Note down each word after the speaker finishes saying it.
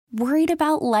Worried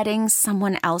about letting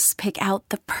someone else pick out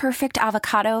the perfect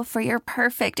avocado for your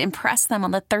perfect impress them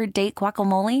on the third date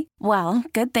guacamole? Well,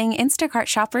 good thing Instacart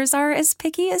shoppers are as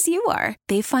picky as you are.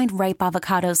 They find ripe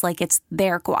avocados like it's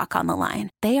their guac on the line.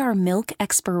 They are milk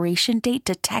expiration date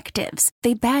detectives.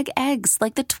 They bag eggs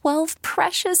like the 12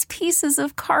 precious pieces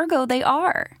of cargo they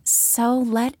are. So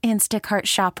let Instacart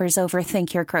shoppers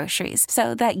overthink your groceries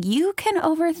so that you can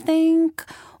overthink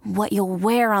what you'll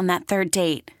wear on that third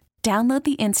date. Download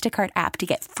the Instacart app to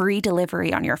get free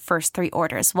delivery on your first 3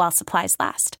 orders while supplies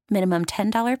last. Minimum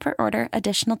 $10 per order.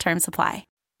 Additional terms apply.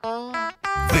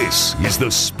 This is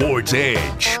the Sports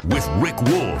Edge with Rick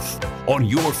Wolf on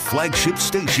your flagship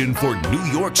station for New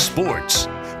York sports.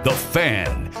 The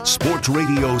Fan, Sports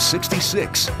Radio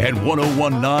 66 and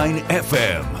 101.9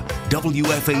 FM,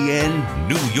 WFAN,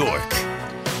 New York.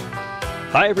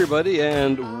 Hi, everybody,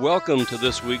 and welcome to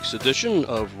this week's edition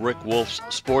of Rick Wolf's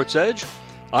Sports Edge.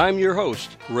 I'm your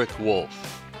host, Rick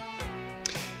Wolf.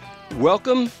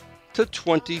 Welcome to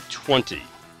 2020.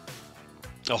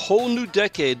 A whole new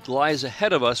decade lies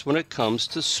ahead of us when it comes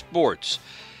to sports.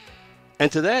 And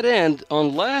to that end,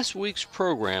 on last week's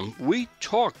program, we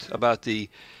talked about the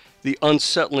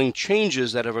unsettling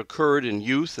changes that have occurred in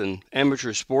youth and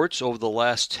amateur sports over the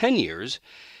last 10 years.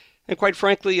 And quite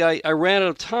frankly, I ran out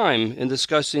of time in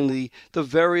discussing the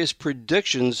various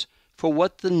predictions for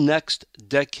what the next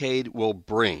decade will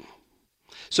bring.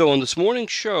 So on this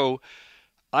morning's show,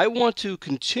 I want to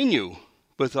continue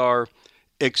with our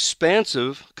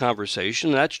expansive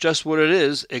conversation. That's just what it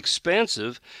is,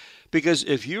 expansive, because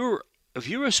if you're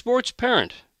a sports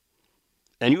parent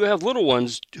and you have little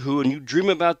ones and you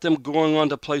dream about them going on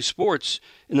to play sports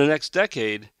in the next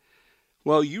decade,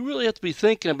 well, you really have to be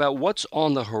thinking about what's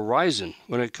on the horizon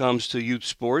when it comes to youth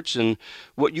sports and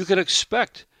what you can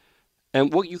expect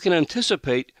and what you can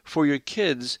anticipate for your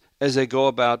kids as they go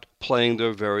about playing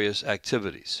their various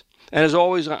activities. And as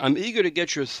always, I'm eager to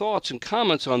get your thoughts and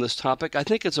comments on this topic. I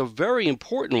think it's a very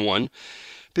important one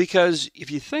because if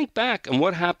you think back on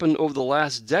what happened over the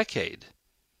last decade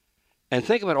and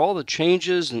think about all the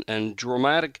changes and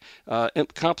dramatic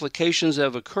complications that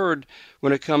have occurred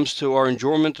when it comes to our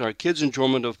enjoyment, our kids'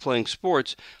 enjoyment of playing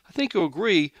sports, I think you'll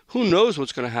agree, who knows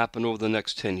what's going to happen over the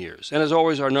next 10 years. And as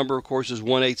always, our number, of course, is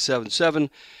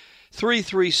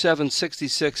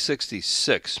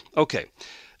 1-877-337-6666. Okay,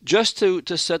 just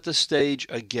to set the stage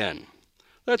again,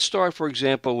 let's start, for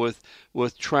example, with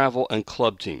travel and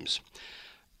club teams.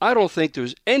 I don't think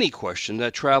there's any question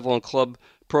that travel and club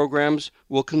programs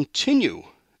will continue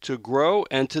to grow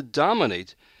and to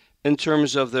dominate in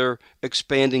terms of their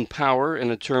expanding power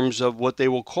and in terms of what they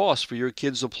will cost for your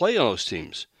kids to play on those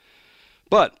teams.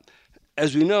 But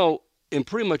as we know, in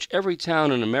pretty much every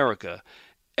town in America,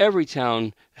 every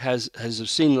town has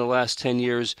seen in the last 10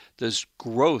 years this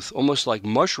growth, almost like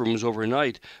mushrooms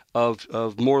overnight,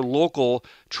 of more local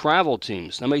travel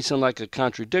teams. That may sound like a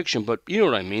contradiction, but you know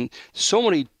what I mean. So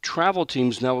many travel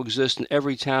teams now exist in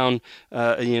every town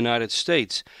in the United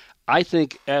States. I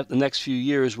think at the next few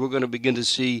years, we're going to begin to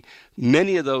see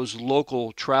many of those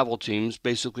local travel teams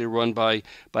basically run by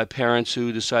parents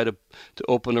who decide to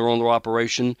open their own little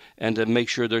operation and to make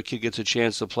sure their kid gets a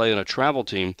chance to play on a travel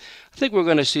team. I think we're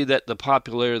going to see that the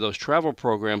popularity of those travel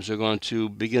programs are going to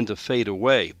begin to fade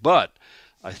away. But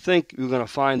I think you're going to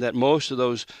find that most of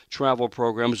those travel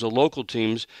programs, the local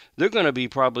teams, they're going to be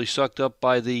probably sucked up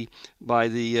by the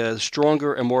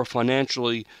stronger and more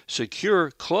financially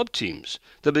secure club teams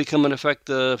that become, in effect,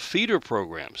 the feeder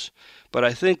programs. But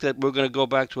I think that we're going to go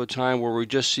back to a time where we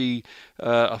just see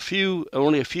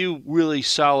only a few really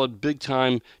solid,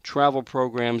 big-time travel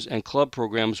programs and club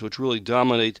programs which really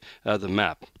dominate the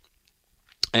map.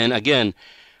 And again,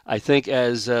 I think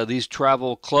as these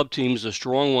travel club teams, the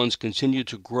strong ones, continue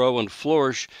to grow and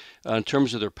flourish in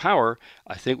terms of their power,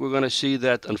 I think we're going to see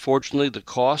that, unfortunately, the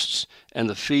costs and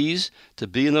the fees to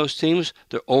be in those teams,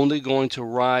 they're only going to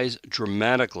rise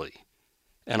dramatically.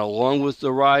 And along with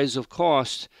the rise of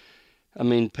costs, I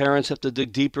mean, parents have to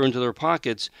dig deeper into their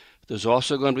pockets. There's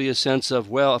also going to be a sense of,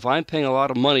 well, if I'm paying a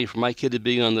lot of money for my kid to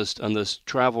be on this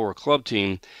travel or club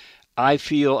team, I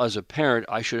feel as a parent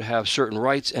I should have certain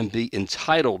rights and be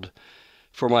entitled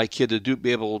for my kid to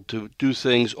be able to do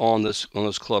things on this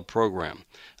club program.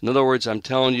 In other words, I'm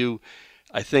telling you,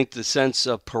 I think the sense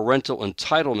of parental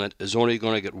entitlement is only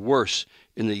going to get worse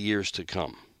in the years to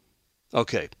come.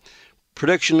 Okay,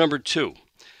 prediction number 2.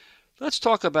 Let's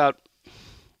talk about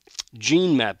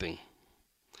gene mapping.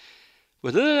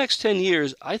 Within the next 10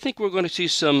 years, I think we're going to see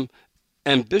some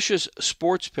ambitious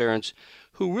sports parents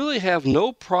who really have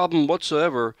no problem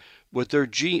whatsoever with their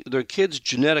kids'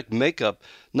 genetic makeup,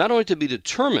 not only to be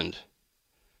determined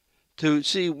to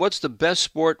see what's the best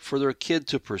sport for their kid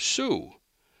to pursue,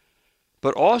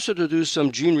 but also to do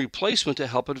some gene replacement to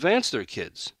help advance their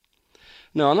kids.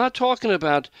 Now, I'm not talking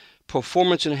about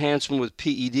performance enhancement with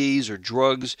PEDs or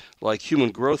drugs like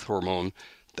human growth hormone.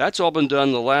 That's all been done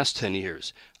in the last 10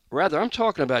 years. Rather, I'm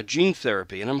talking about gene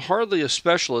therapy, and I'm hardly a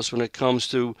specialist when it comes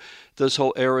to this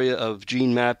whole area of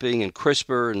gene mapping and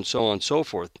CRISPR and so on and so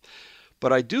forth.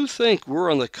 But I do think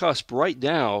we're on the cusp right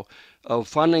now of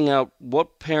finding out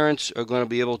what parents are going to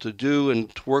be able to do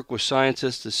and to work with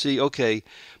scientists to see, okay,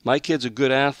 my kid's a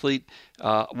good athlete.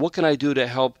 What can I do to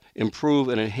help improve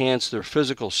and enhance their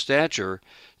physical stature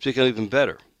to become even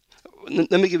better? Let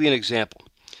me give you an example.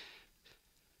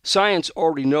 Science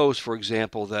already knows, for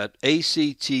example, that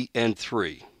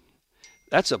ACTN3,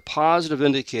 that's a positive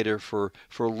indicator for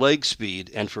leg speed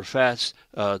and for fast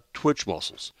twitch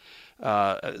muscles.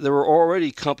 There are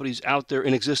already companies out there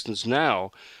in existence now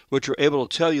which are able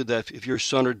to tell you that if your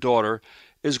son or daughter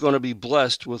is going to be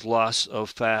blessed with loss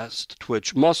of fast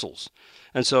twitch muscles.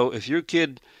 And so if your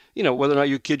kid, whether or not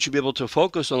your kid should be able to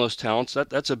focus on those talents,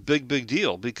 that's a big, big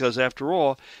deal. Because after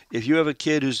all, if you have a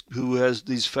kid who has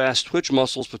these fast twitch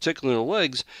muscles, particularly in their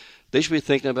legs, they should be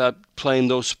thinking about playing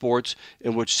those sports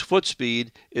in which foot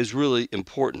speed is really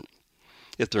important.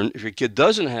 If your kid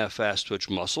doesn't have fast twitch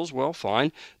muscles, well,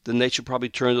 fine. Then they should probably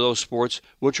turn to those sports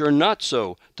which are not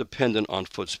so dependent on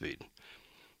foot speed.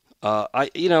 I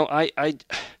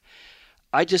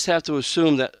just have to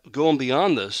assume that going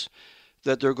beyond this,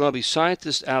 that there are going to be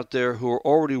scientists out there who are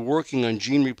already working on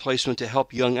gene replacement to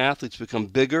help young athletes become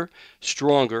bigger,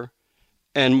 stronger,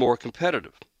 and more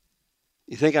competitive.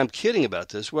 You think I'm kidding about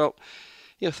this? Well,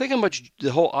 think how much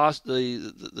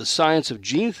the science of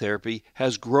gene therapy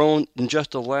has grown in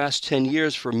just the last 10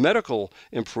 years for medical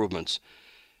improvements,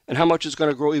 and how much it's going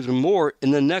to grow even more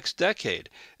in the next decade.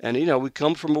 And, we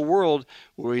come from a world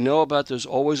where we know about there's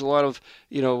always a lot of,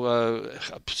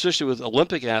 especially with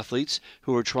Olympic athletes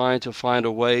who are trying to find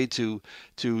a way to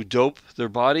dope their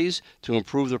bodies, to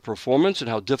improve their performance, and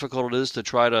how difficult it is to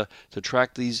try to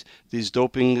track these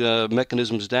doping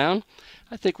mechanisms down.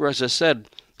 I think, as I said,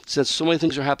 since so many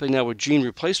things are happening now with gene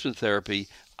replacement therapy,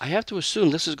 I have to assume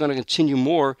this is going to continue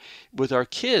more with our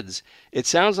kids. It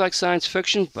sounds like science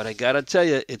fiction, but I got to tell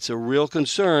you, it's a real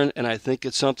concern, and I think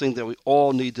it's something that we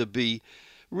all need to be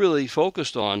really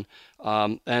focused on.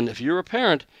 And if you're a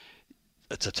parent,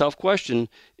 it's a tough question.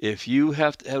 If you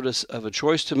have to have a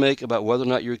choice to make about whether or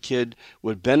not your kid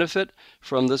would benefit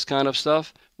from this kind of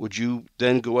stuff, would you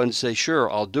then go ahead and say,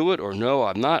 sure, I'll do it, or no,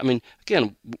 I'm not? I mean,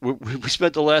 again, we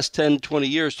spent the last 10, 20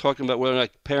 years talking about whether or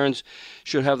not parents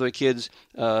should have their kids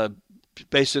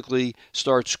basically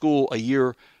start school a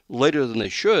year later than they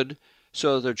should,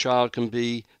 so that their child can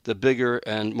be the bigger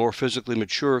and more physically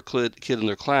mature kid in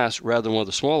their class rather than one of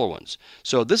the smaller ones.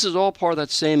 So this is all part of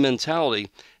that same mentality.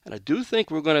 And I do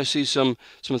think we're going to see some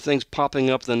things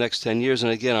popping up in the next 10 years.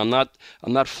 And again, I'm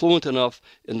not fluent enough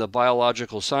in the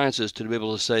biological sciences to be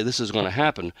able to say this is going to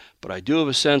happen. But I do have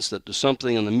a sense that there's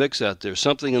something in the mix out there,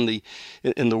 something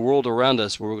in the world around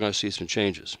us where we're going to see some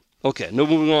changes. Okay, now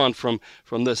moving on from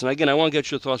this. And again, I want to get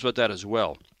your thoughts about that as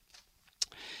well.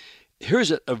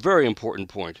 Here's a very important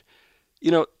point.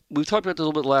 We talked about this a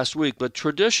little bit last week, but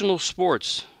traditional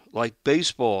sports like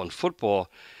baseball and football,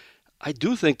 I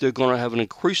do think they're going to have an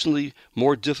increasingly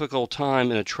more difficult time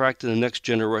in attracting the next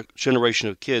generation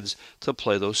of kids to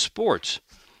play those sports.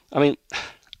 I mean,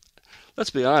 let's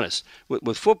be honest.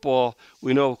 With football,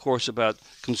 we know, of course, about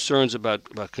concerns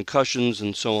about concussions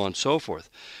and so on and so forth.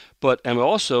 And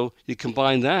also, you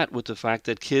combine that with the fact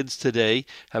that kids today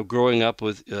have growing up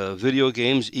with video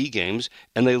games, e-games,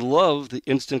 and they love the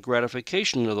instant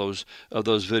gratification of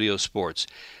those video sports.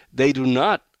 They do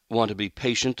not want to be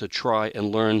patient to try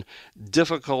and learn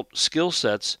difficult skill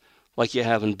sets like you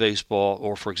have in baseball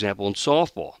or, for example, in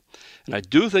softball. And I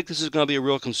do think this is going to be a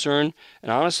real concern.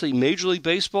 And honestly, Major League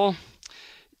Baseball,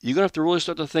 you're going to have to really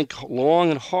start to think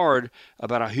long and hard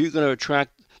about how you're going to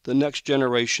attract the next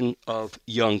generation of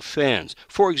young fans.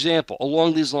 For example,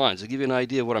 along these lines, to give you an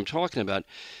idea of what I'm talking about,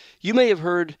 you may have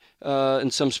heard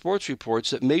in some sports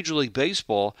reports that Major League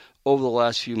Baseball over the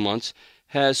last few months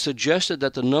has suggested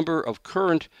that the number of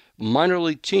current minor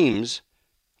league teams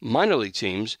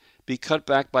be cut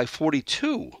back by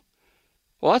 42.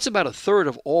 Well, that's about a third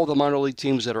of all the minor league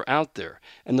teams that are out there.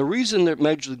 And the reason that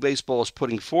Major League Baseball is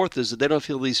putting forth is that they don't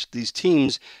feel these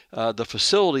teams, the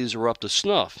facilities are up to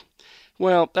snuff.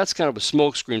 Well, that's kind of a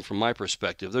smokescreen from my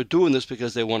perspective. They're doing this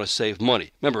because they want to save money.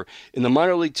 Remember, in the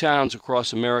minor league towns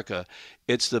across America,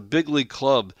 it's the big league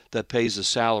club that pays the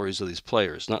salaries of these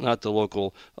players, not the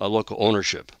local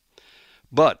ownership.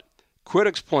 But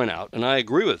critics point out, and I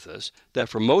agree with this, that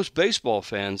for most baseball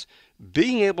fans,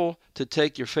 being able to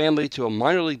take your family to a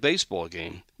minor league baseball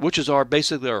game, which is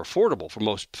basically affordable for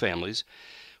most families,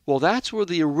 well, that's where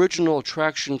the original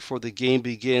attraction for the game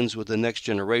begins with the next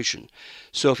generation.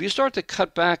 So if you start to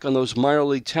cut back on those minor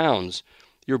league towns,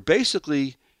 you're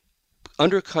basically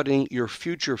undercutting your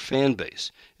future fan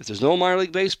base. If there's no minor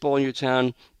league baseball in your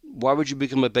town, why would you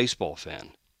become a baseball fan?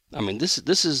 I mean, this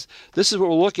is what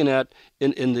we're looking at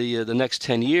in the next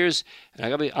 10 years. And I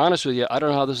got to be honest with you, I don't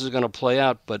know how this is going to play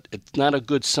out, but it's not a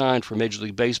good sign for Major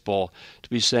League Baseball to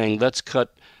be saying let's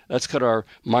cut our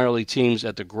minor league teams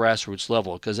at the grassroots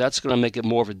level, because that's going to make it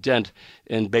more of a dent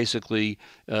in basically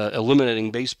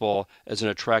eliminating baseball as an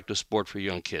attractive sport for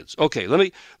young kids. Okay, let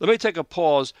me take a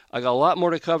pause. I got a lot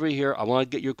more to cover here. I want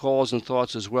to get your calls and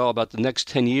thoughts as well about the next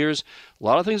 10 years. A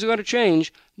lot of things are going to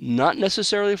change, not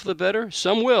necessarily for the better.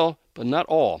 Some will, but not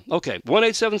all. Okay,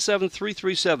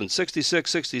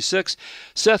 1-877-337-6666.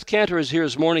 Seth Cantor is here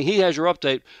this morning. He has your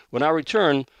update. When I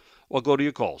return, I'll go to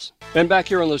your calls. And back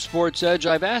here on the Sports Edge,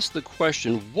 I've asked the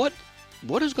question, what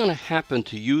is going to happen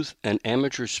to youth and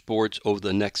amateur sports over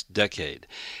the next decade?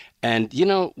 And,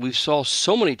 we saw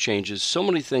so many changes, so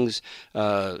many things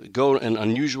go in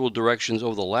unusual directions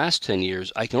over the last 10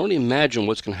 years. I can only imagine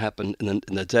what's going to happen in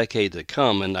the decade to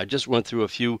come. And I just went through a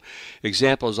few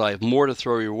examples. I have more to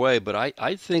throw your way, but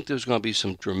I think there's going to be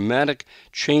some dramatic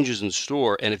changes in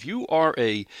store. And if you are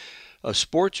a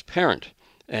sports parent,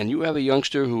 and you have a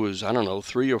youngster who is,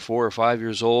 3 or 4 or 5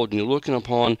 years old, and you're looking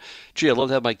upon, gee, I'd love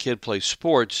to have my kid play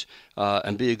sports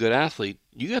and be a good athlete,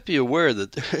 you have to be aware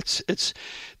that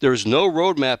there's no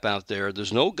roadmap out there.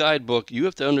 There's no guidebook. You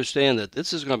have to understand that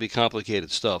this is going to be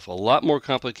complicated stuff, a lot more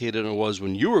complicated than it was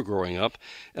when you were growing up,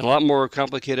 and a lot more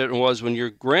complicated than it was when your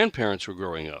grandparents were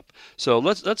growing up. So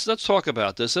let's talk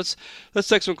about this. Let's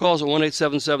take some calls at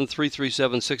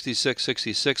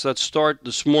 1-877-337-6666. Let's start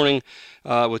this morning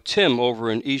with Tim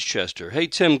over in Eastchester. Hey,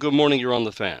 Tim, good morning. You're on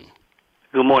the Fan.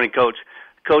 Good morning, Coach.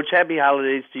 Coach, happy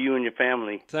holidays to you and your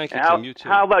family. Thank you, Tim. You too.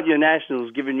 How about your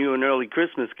Nationals giving you an early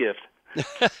Christmas gift?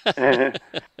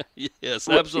 Yes,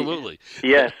 absolutely.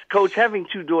 Yes. Coach, having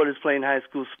two daughters playing high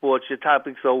school sports, your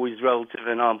topic's always relative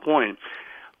and on point.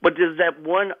 But there's that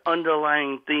one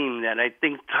underlying theme that I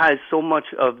think ties so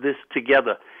much of this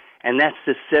together, and that's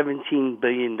the $17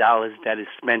 billion that is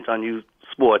spent on youth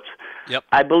sports. Yep.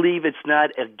 I believe it's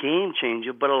not a game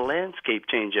changer, but a landscape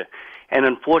changer. And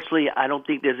unfortunately, I don't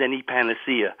think there's any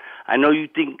panacea. I know you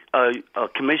think a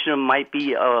commissioner might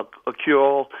be a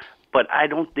cure-all, but I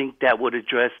don't think that would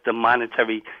address the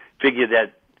monetary figure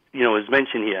that, is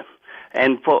mentioned here.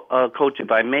 And for Coach,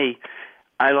 if I may,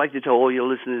 I'd like to tell all your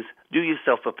listeners, do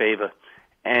yourself a favor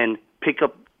and pick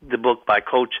up the book by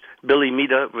Coach Billy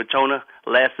Ratona,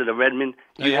 Last of the Redmen.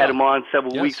 You had him on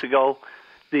several weeks ago.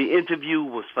 The interview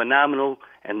was phenomenal,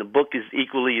 and the book is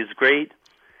equally as great.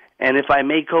 And if I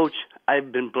may, Coach,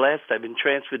 I've been blessed. I've been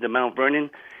transferred to Mount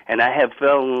Vernon, and I have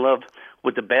fell in love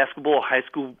with the basketball high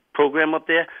school program up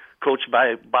there, coached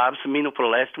by Bob Cimino for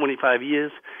the last 25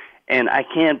 years. And I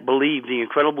can't believe the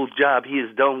incredible job he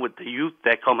has done with the youth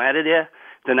that come out of there.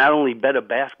 They're not only better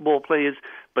basketball players,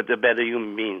 but they're better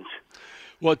human beings.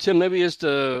 Well, Tim, maybe just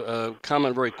a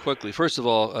comment very quickly. First of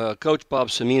all, Coach Bob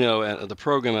Cimino at the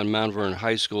program at Mount Vernon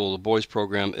High School, the boys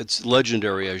program, it's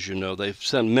legendary, as you know. They've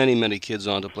sent many, many kids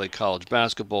on to play college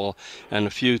basketball and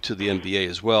a few to the NBA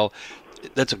as well.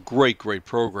 That's a great, great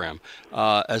program.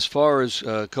 As far as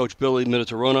Coach Billy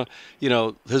Minatarona,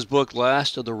 his book,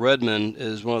 Last of the Redmen,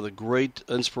 is one of the great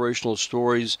inspirational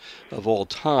stories of all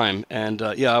time. And,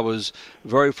 I was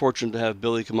very fortunate to have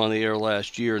Billy come on the air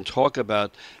last year and talk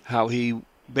about how he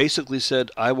basically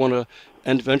said, I want to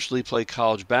eventually play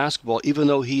college basketball, even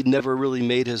though he never really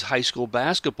made his high school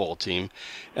basketball team.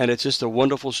 And it's just a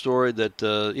wonderful story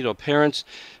that parents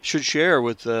should share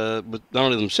with not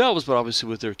only themselves, but obviously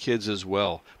with their kids as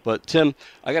well. But Tim,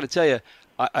 I got to tell you,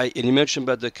 and you mentioned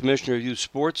about the Commissioner of Youth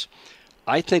Sports.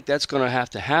 I think that's going to have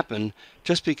to happen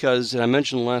just because, and I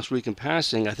mentioned last week in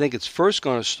passing, I think it's first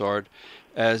going to start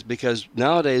because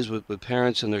nowadays with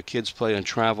parents and their kids play on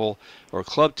travel or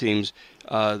club teams,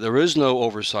 there is no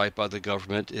oversight by the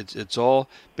government. It's all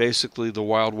basically the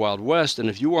wild, wild west. And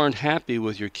if you aren't happy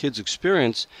with your kid's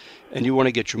experience and you want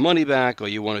to get your money back or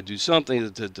you want to do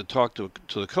something to talk to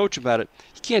the coach about it,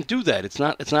 you can't do that. It's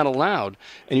not allowed.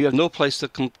 And you have no place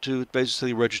to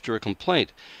basically register a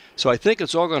complaint. So I think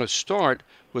it's all going to start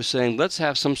with saying, let's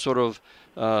have some sort of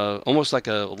almost like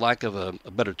a lack of a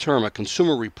better term, a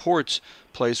consumer reports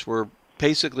place where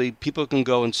basically people can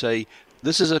go and say,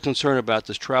 this is a concern about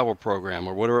this travel program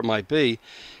or whatever it might be.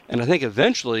 And I think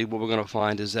eventually what we're going to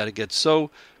find is that it gets so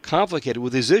complicated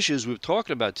with these issues we've talked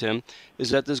about, Tim, is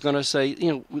that there's going to say,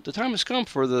 the time has come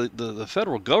for the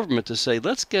federal government to say,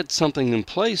 let's get something in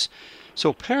place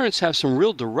so parents have some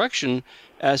real direction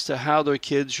as to how their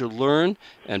kids should learn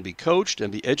and be coached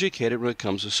and be educated when it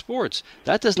comes to sports.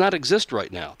 That does not exist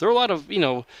right now. There are a lot of,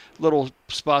 little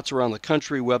spots around the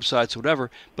country, websites, whatever,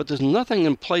 but there's nothing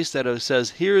in place that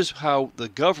says, here's how the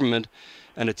government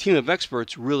and a team of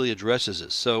experts really addresses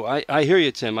this. So I hear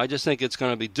you, Tim. I just think it's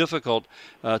going to be difficult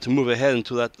to move ahead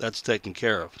until that's taken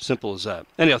care of. Simple as that.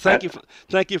 Anyhow, thank you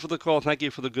for the call. Thank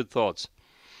you for the good thoughts.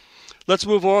 Let's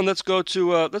move on. Let's go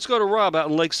to Rob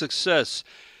out in Lake Success.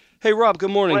 Hey, Rob,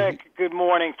 good morning. Rick, good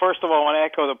morning. First of all, I want to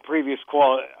echo the previous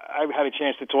call. I've had a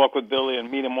chance to talk with Billy and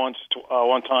meet him one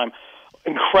time.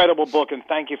 Incredible book, and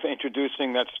thank you for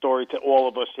introducing that story to all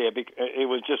of us here. It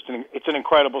was it's an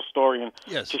incredible story, and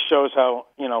just shows how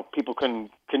people can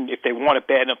if they want it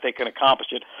bad enough, they can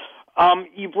accomplish it.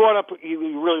 You brought up,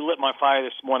 you really lit my fire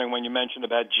this morning when you mentioned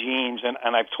about genes,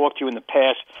 and I've talked to you in the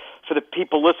past. For the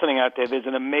people listening out there, there's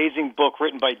an amazing book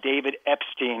written by David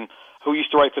Epstein, who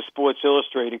used to write for Sports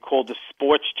Illustrated, called The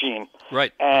Sports Gene.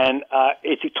 Right. And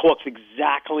it talks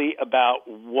exactly about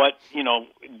what you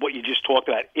just talked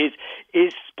about. Is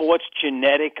sports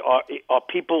genetic? Are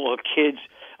people or kids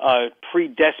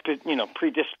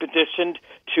predispositioned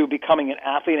to becoming an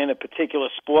athlete in a particular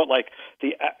sport, like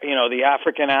the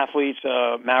African athletes,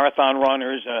 marathon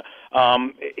runners?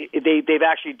 They've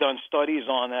actually done studies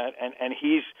on that, and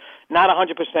he's not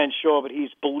 100% sure, but he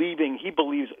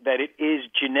believes that it is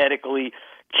genetically,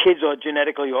 kids are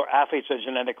genetically, or athletes are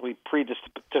genetically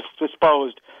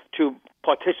predisposed to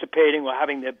participating or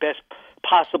having their best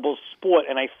possible sport.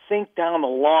 And I think down the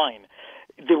line,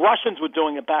 the Russians were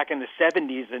doing it back in the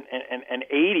 70s and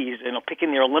 80s,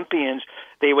 picking their Olympians.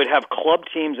 They would have club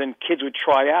teams and kids would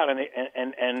try out, and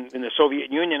in the Soviet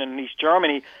Union and in East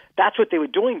Germany, that's what they were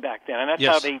doing back then, and that's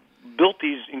how they built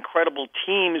these incredible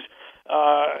teams.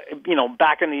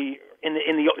 Back in the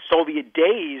Soviet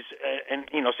days,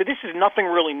 so this is nothing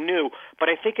really new. But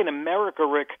I think in America,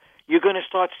 Rick, you're going to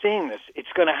start seeing this.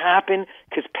 It's going to happen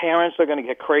because parents are going to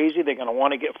get crazy. They're going to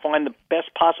want to find the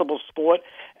best possible sport.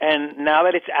 And now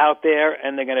that it's out there,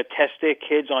 and they're going to test their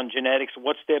kids on genetics,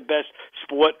 what's their best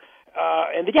sport.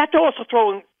 And you have to also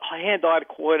throw in hand-eye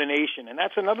coordination. And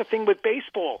that's another thing with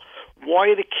baseball. Why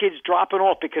are the kids dropping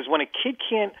off? Because when a kid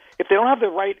can't, if they don't have the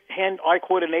right hand-eye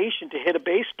coordination to hit a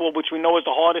baseball, which we know is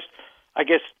the hardest,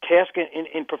 task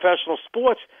in professional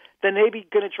sports, then they're maybe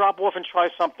going to drop off and try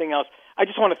something else. I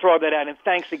just want to throw that out, and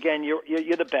thanks again.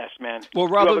 You're the best, man. Well,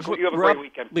 Rob, you have a great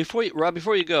weekend. Before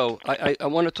you go, I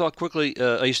want to talk quickly.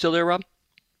 Are you still there, Rob?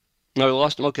 No, we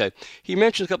lost him. Okay. He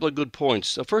mentioned a couple of good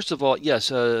points. First of all, yes,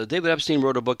 David Epstein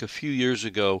wrote a book a few years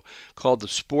ago called The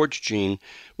Sports Gene,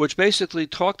 which basically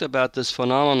talked about this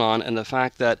phenomenon and the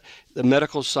fact that the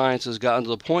medical science has gotten to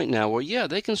the point now where,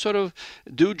 they can sort of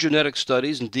do genetic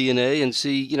studies and DNA and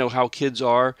see, how kids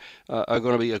are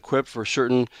going to be equipped for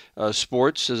certain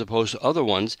sports as opposed to other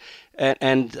ones.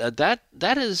 And that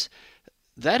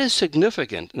is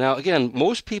significant. Now, again,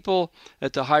 most people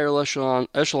at the higher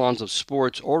echelons of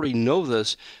sports already know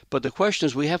this, but the question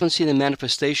is we haven't seen the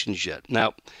manifestations yet.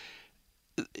 Now,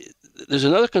 there's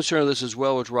another concern of this as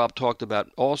well, which Rob talked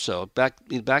about also. Back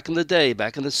in the day,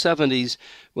 back in the 70s,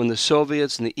 when the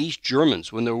Soviets and the East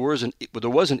Germans, when there wasn't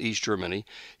East Germany,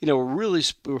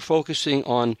 were focusing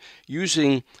on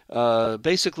using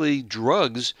basically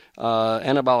drugs,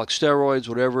 anabolic steroids,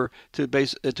 whatever,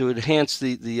 to enhance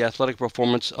the athletic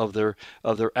performance of their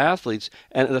athletes.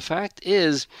 And the fact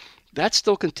is, that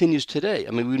still continues today.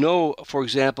 I mean, we know, for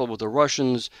example, with the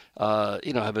Russians,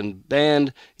 have been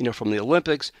banned, from the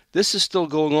Olympics. This is still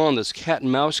going on, this cat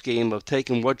and mouse game of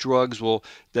taking what drugs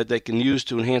that they can use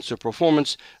to enhance their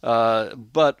performance,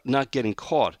 but not getting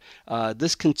caught.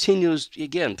 This continues,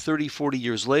 again, 30, 40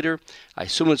 years later. I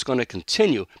assume it's going to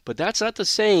continue, but that's not the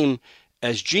same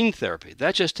as gene therapy.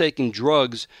 That's just taking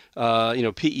drugs,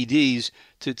 PEDs,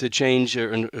 to change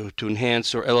or to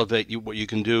enhance or elevate what you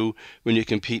can do when you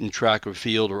compete in track or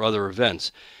field or other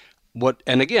events.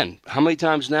 And again, how many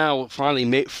times now,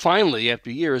 finally, after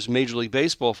years, Major League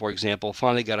Baseball, for example,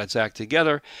 finally got its act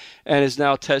together and is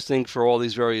now testing for all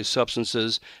these various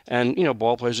substances, and,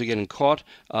 ball players are getting caught,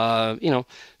 And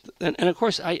of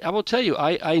course, I will tell you,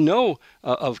 I know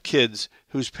of kids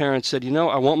whose parents said,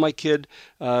 I want my kid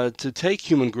to take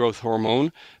human growth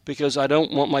hormone because I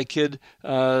don't want my kid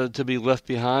to be left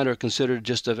behind or considered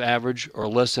just of average or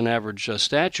less than average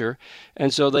stature.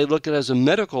 And so they look at it as a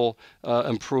medical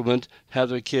improvement, have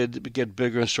their kid get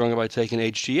bigger and stronger by taking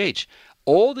HGH.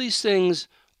 All these things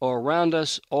are around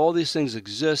us. All these things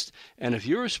exist. And if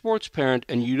you're a sports parent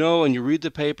and you know and you read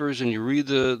the papers and you read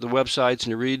the websites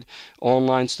and you read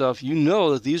online stuff, you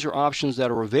know that these are options that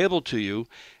are available to you.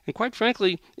 And quite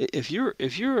frankly, if you're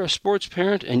a sports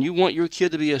parent and you want your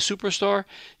kid to be a superstar,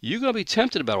 you're going to be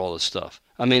tempted about all this stuff.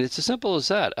 I mean, it's as simple as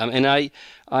that. I mean,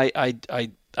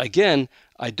 again,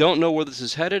 I don't know where this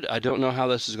is headed. I don't know how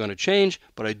this is going to change,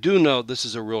 but I do know this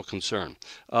is a real concern.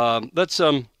 Let's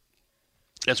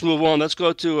move on. Let's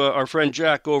go to our friend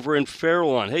Jack over in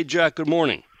Fairlawn. Hey, Jack, good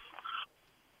morning.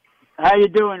 How you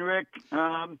doing, Rick?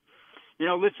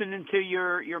 Listening to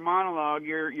your monologue,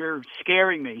 you're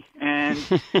scaring me, and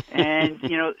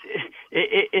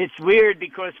it's weird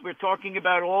because we're talking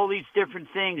about all these different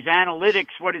things,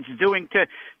 analytics, what it's doing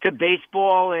to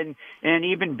baseball and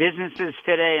even businesses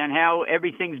today, and how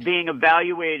everything's being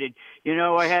evaluated.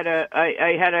 I had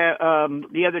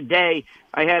the other day,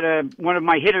 I had one of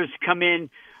my hitters come in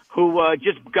who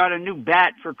just got a new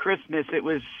bat for Christmas. It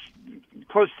was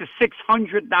close to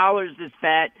 $600, this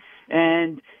bat,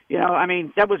 and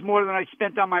that was more than I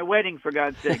spent on my wedding, for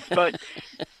God's sakes. But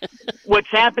what's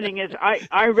happening is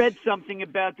I read something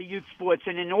about the youth sports,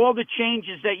 and in all the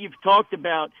changes that you've talked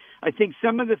about, I think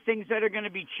some of the things that are going to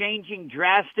be changing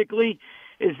drastically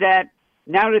is that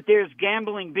now that there's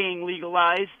gambling being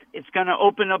legalized, it's going to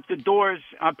open up the doors.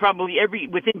 Probably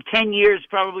within 10 years,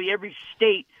 probably every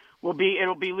state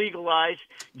it'll be legalized,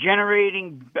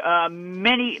 generating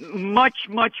much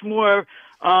more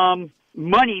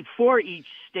money for each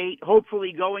state,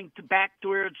 hopefully going back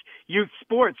towards youth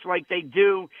sports like they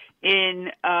do in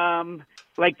the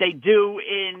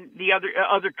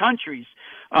other countries.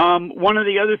 One of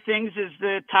the other things is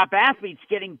the top athletes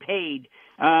getting paid.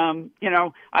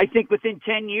 I think within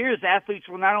 10 years, athletes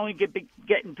will not only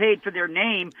getting paid for their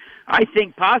name, I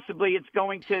think possibly it's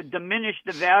going to diminish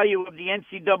the value of the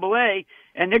NCAA,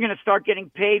 and they're going to start getting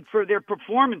paid for their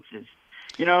performances.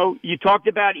 You talked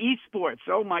about esports.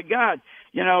 Oh, my God.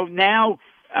 Now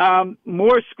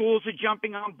more schools are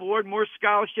jumping on board. More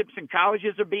scholarships and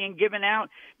colleges are being given out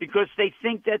because they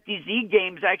think that these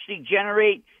e-games actually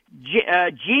generate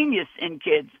genius in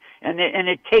kids. And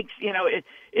it takes,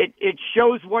 it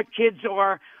shows what kids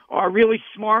are really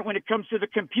smart when it comes to the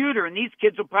computer. And these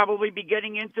kids will probably be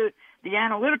getting into the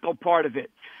analytical part of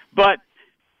it. But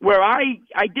where I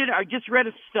just read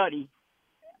a study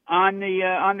on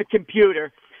the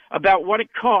computer about what it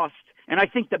costs. And I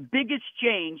think the biggest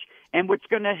change and what's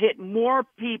going to hit more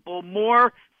people,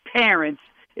 more parents,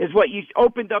 is what you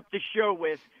opened up the show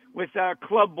with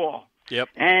club ball. Yep.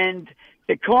 And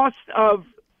the cost of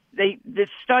this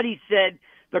study said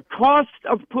the cost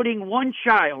of putting one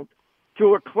child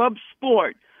to a club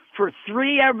sport for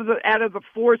 3 out of the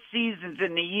 4 seasons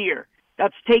in the year,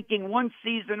 that's taking one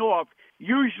season off.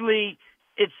 Usually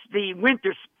it's the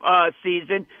winter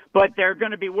season, but they're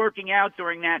going to be working out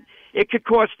during that. It could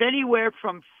cost anywhere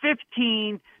from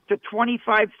 $15,000 to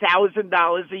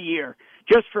 $25,000 a year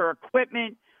just for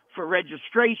equipment, for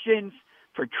registrations,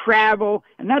 for travel,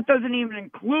 and that doesn't even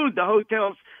include the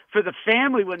hotels for the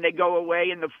family when they go away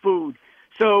and the food.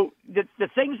 So the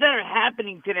things that are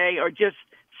happening today are just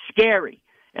scary.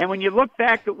 And when you look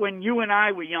back at when you and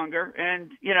I were younger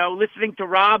and, listening to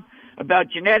Rob about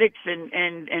genetics and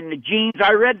the genes,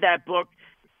 I read that book,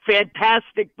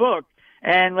 fantastic book.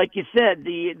 And like you said,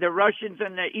 the Russians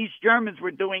and the East Germans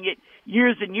were doing it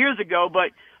years and years ago,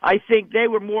 but I think they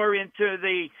were more into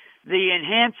the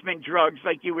enhancement drugs,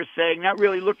 like you were saying, not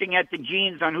really looking at the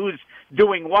genes on who's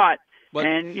doing what. But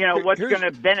and, what's going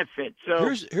to benefit.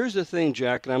 So here's the thing,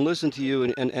 Jack, and I'm listening to you,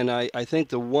 and I think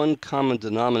the one common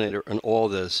denominator in all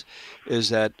this is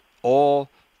that all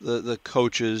the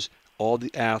coaches, all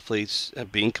the athletes,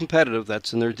 being competitive,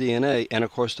 that's in their DNA, and,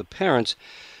 of course, the parents,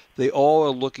 they all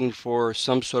are looking for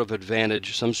some sort of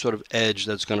advantage, some sort of edge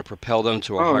that's going to propel them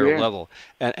to a higher level.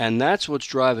 And that's what's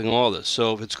driving all this.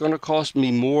 So if it's going to cost me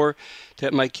more to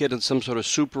have my kid in some sort of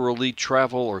super elite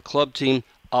travel or club team,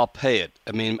 I'll pay it.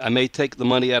 I mean, I may take the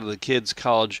money out of the kid's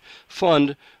college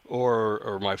fund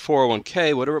or my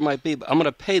 401k, whatever it might be, but I'm going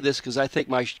to pay this because I think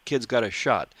my kid's got a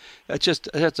shot.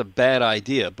 That's a bad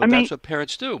idea, but that's what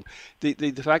parents do.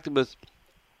 The fact that with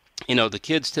the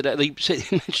kids today, they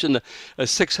mentioned a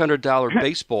 $600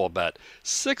 baseball bat.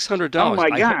 $600. Oh my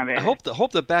God! I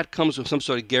hope the bat comes with some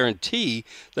sort of guarantee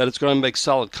that it's going to make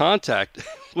solid contact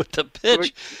with the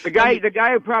pitch. The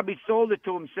guy who probably sold it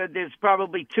to him said there's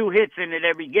probably 2 hits in it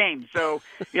every game. So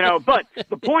but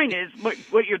the point is,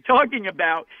 what you're talking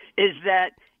about is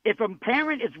that if a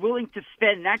parent is willing to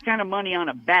spend that kind of money on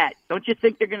a bat, don't you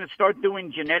think they're going to start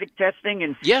doing genetic testing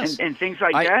and things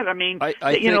like that? I mean,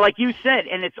 like you said,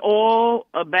 and it's all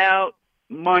about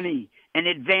money. an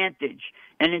advantage,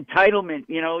 an entitlement.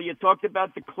 You know, you talked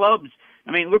about the clubs.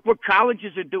 I mean, look what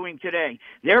colleges are doing today.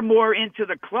 They're more into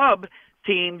the club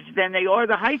teams than they are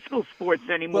the high school sports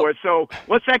anymore. So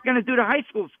what's that going to do to high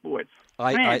school sports?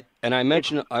 I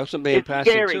mentioned I also made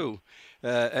passing too.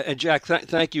 And Jack,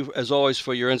 thank you as always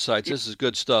for your insights. This is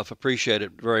good stuff. Appreciate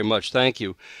it very much. Thank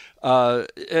you.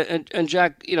 And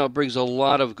Jack, you know, brings a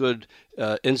lot of good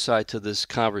insight to this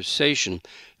conversation.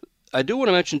 I do want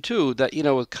to mention too that, you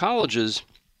know, with colleges,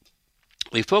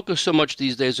 we focus so much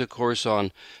these days, of course,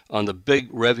 on the big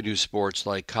revenue sports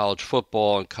like college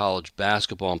football and college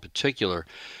basketball in particular.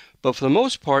 But for the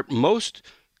most part, most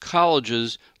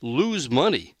colleges lose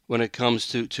money when it comes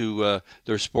to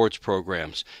their sports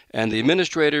programs. And the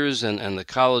administrators and the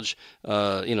college,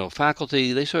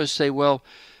 faculty, they sort of say, well,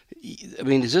 I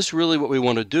mean, is this really what we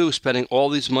want to do, spending all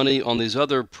these money on these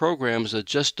other programs that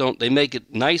just don't, they make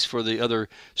it nice for the other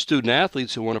student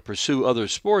athletes who want to pursue other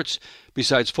sports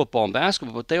besides football and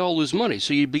basketball, but they all lose money.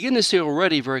 So you begin to see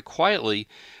already very quietly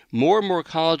more and more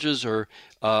colleges are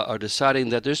deciding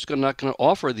that they're just not going to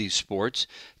offer these sports.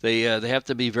 They have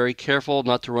to be very careful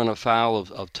not to run afoul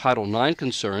of Title IX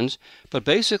concerns. But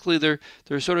basically, they're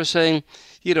sort of saying,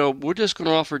 you know, we're just going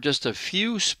to offer just a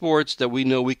few sports that we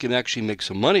know we can actually make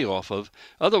some money off of.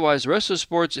 Otherwise, the rest of the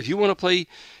sports, if you want to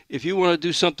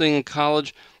do something in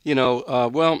college,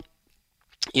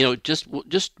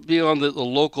 just be on the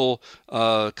local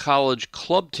college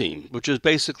club team, which is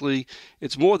basically,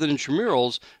 it's more than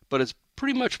intramurals, but it's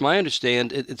pretty much, my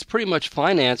understand, it's pretty much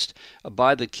financed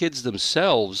by the kids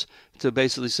themselves to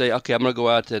basically say, okay, I'm going to go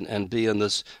out and be on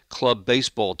this club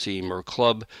baseball team or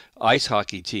club ice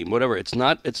hockey team, whatever. It's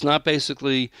not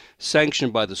basically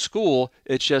sanctioned by the school.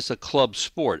 It's just a club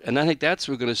sport. And I think that's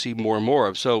what we're going to see more and more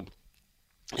of. So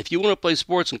if you want to play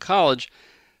sports in college,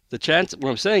 the chance, what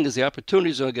I'm saying is the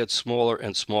opportunities are going to get smaller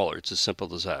and smaller. It's as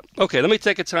simple as that. Okay, let me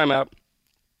take a time out.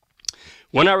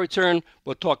 When I return,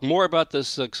 we'll talk more about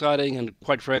this exciting and,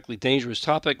 quite frankly, dangerous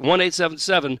topic.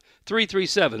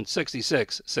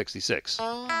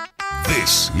 1-877-337-6666.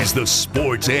 This is the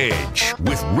Sports Edge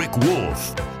with Rick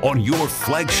Wolf on your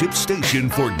flagship station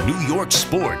for New York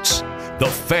sports.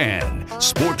 The Fan,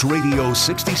 Sports Radio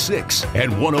 66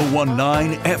 and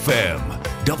 101.9 FM,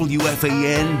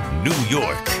 WFAN, New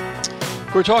York.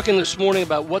 We're talking this morning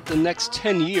about what the next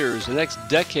 10 years, the next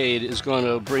decade is going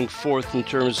to bring forth in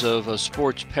terms of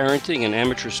sports parenting and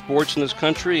amateur sports in this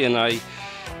country. And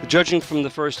judging from the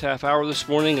first half hour this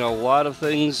morning, a lot of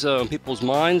things in people's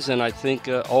minds, and I think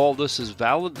all this is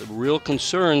valid, real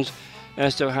concerns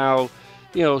as to how,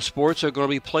 you know, sports are going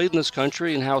to be played in this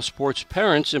country and how sports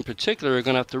parents in particular are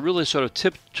going to have to really sort of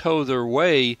tiptoe their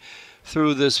way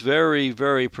through this very,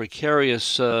 very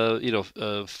precarious,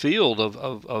 field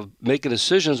of making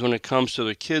decisions when it comes to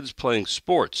their kids playing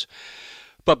sports.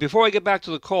 But before I get back to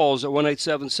the calls at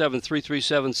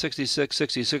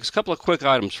 1-877-337-6666, a couple of quick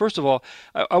items. First of all,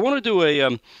 I want to do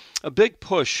a big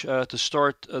push to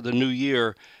start the new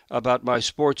year about my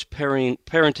sports parenting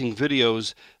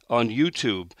videos on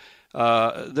YouTube.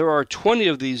 There are 20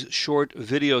 of these short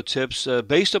video tips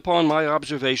based upon my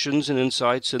observations and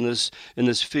insights in this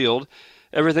field.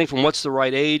 Everything from what's the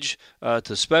right age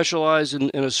to specialize in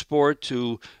a sport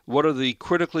to what are the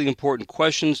critically important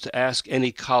questions to ask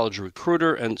any college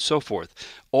recruiter and so forth.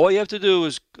 All you have to do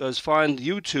is find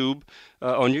YouTube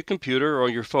on your computer or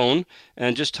your phone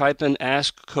and just type in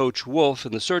Ask Coach Wolf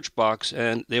in the search box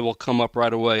and they will come up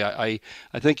right away. I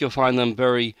think you'll find them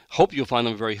very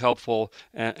helpful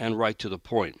and right to the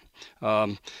point.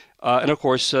 And of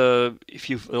course, if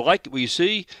you like what you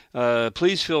see,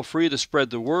 please feel free to spread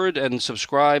the word and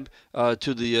subscribe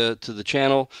to the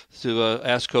channel to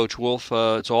Ask Coach Wolf.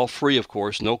 It's all free, of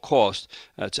course, no cost.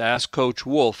 It's Ask Coach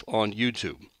Wolf on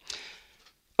YouTube.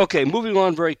 Okay, moving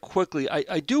on very quickly.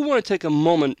 I do want to take a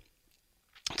moment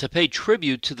to pay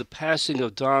tribute to the passing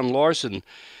of Don Larsen.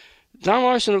 Don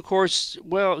Larsen, of course,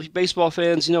 well, baseball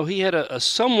fans, you know, he had a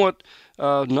somewhat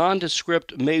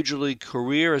nondescript major league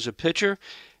career as a pitcher.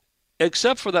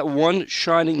 Except for that one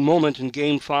shining moment in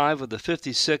Game 5 of the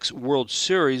 '56 World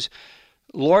Series,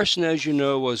 Larsen, as you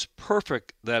know, was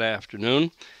perfect that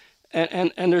afternoon.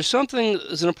 And there's an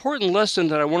important lesson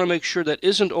that I want to make sure that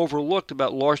isn't overlooked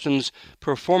about Larsen's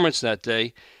performance that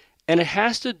day, and it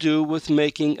has to do with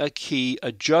making a key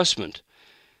adjustment.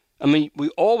 I mean, we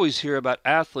always hear about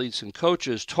athletes and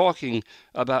coaches talking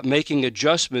about making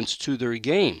adjustments to their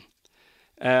game.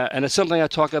 And it's something I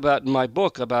talk about in my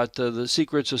book about the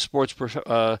secrets of sports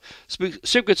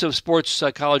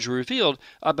psychology revealed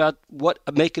about what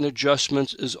making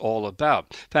adjustments is all about.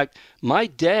 In fact, my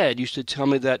dad used to tell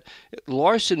me that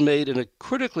Larsen made a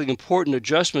critically important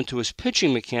adjustment to his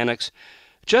pitching mechanics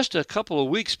just a couple of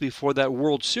weeks before that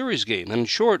World Series game. And in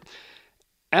short,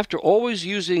 after always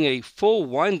using a full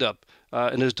windup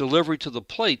in his delivery to the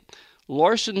plate,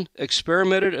 Larson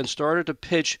experimented and started to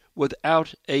pitch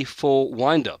without a full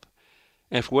windup.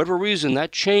 And for whatever reason,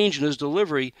 that change in his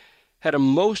delivery had a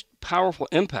most powerful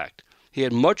impact. He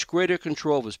had much greater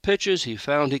control of his pitches. He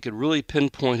found he could really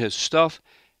pinpoint his stuff,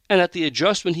 and that the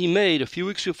adjustment he made a few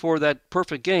weeks before that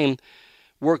perfect game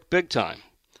worked big time.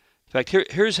 In fact,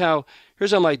 here's how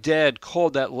my dad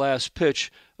called that last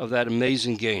pitch of that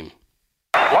amazing game.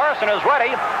 Larson is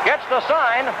ready, gets the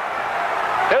sign.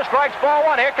 2 strikes, ball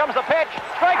 1. Here comes the pitch.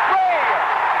 Strike 3.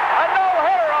 A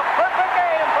no-hitter, a perfect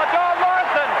game for Don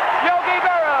Larson. Yogi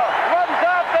Berra runs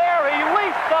out there. He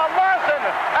leaps on Larson,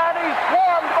 and he's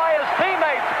swarmed by his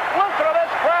teammates. Listen to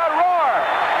this crowd roar.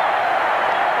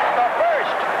 The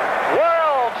first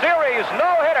World Series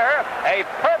no-hitter, a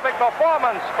perfect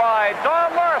performance by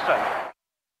Don Larson.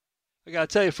 I got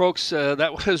to tell you, folks,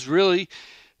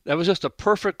 that was just a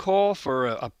perfect call for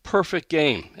a perfect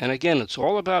game. And again, it's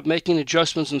all about making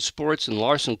adjustments in sports, and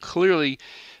Larson clearly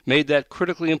made that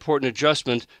critically important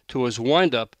adjustment to his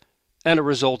windup, and it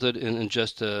resulted in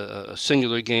just a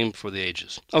singular game for the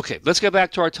ages. Okay, let's get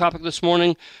back to our topic this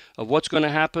morning of what's going to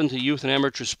happen to youth and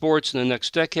amateur sports in the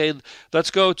next decade. Let's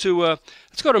go to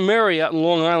Mary out in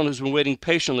Long Island, who's been waiting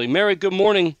patiently. Mary, good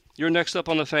morning. You're next up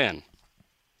on the Fan.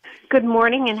 Good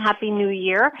morning and Happy New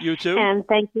Year. You too. And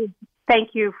thank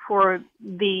you for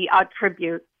the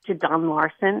tribute to Don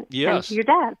Larson and to your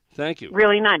dad. Thank you.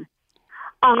 Really nice.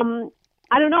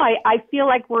 I don't know. I feel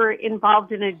like we're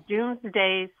involved in a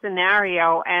doomsday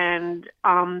scenario, and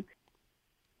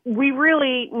we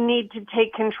really need to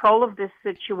take control of this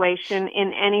situation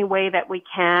in any way that we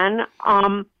can.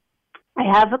 I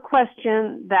have a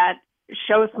question that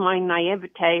shows my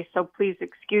naivete, so please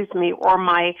excuse me, or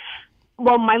my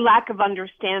lack of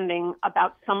understanding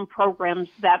about some programs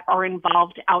that are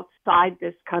involved outside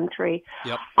this country.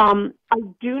 Yep. I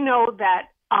do know that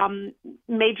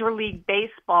Major League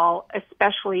Baseball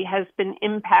especially has been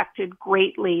impacted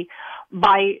greatly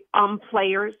by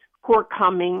players who are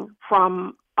coming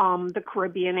from the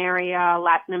Caribbean area,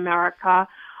 Latin America.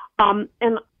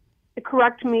 And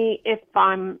correct me if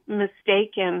I'm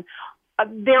mistaken,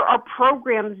 there are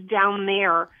programs down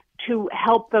there to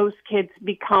help those kids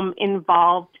become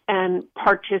involved and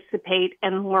participate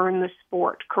and learn the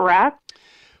sport, correct?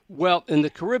 Well, in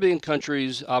the Caribbean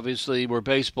countries, obviously, where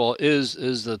baseball is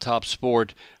the top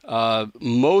sport,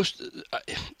 most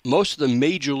of the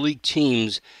major league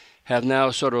teams have now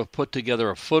sort of put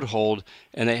together a foothold,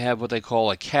 and they have what they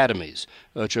call academies,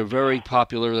 which are very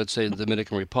popular, let's say, in the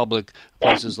Dominican Republic,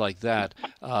 places like that,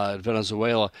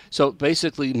 Venezuela. So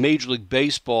basically, Major League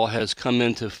Baseball has come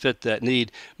in to fit that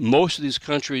need. Most of these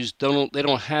countries don't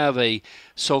have a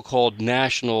so-called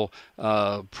national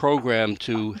program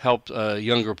to help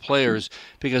younger players,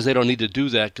 because they don't need to do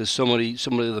that, because so many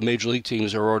of the major league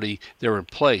teams are already there in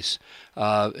place.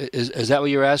 Is that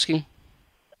what you're asking?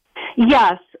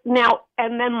 Yes. Now,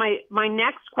 and then my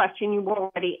next question you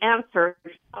already answered.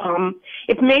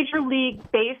 If Major League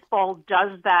Baseball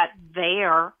does that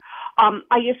there,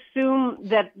 I assume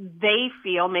that they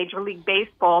feel, Major League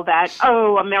Baseball, that,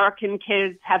 American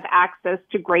kids have access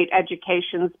to great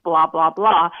educations, blah, blah,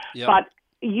 blah. Yep. But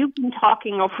you've been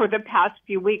talking over the past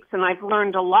few weeks, and I've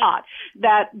learned a lot,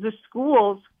 that the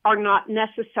schools are not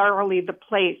necessarily the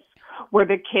place where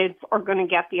the kids are going to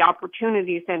get the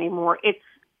opportunities anymore. It's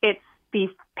the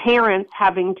parents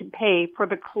having to pay for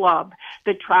the club,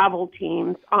 the travel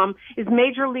teams. Is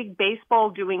Major League Baseball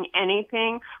doing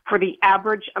anything for the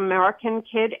average American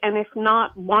kid? And if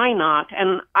not, why not?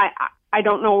 And I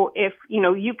don't know if,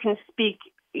 you can speak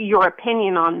your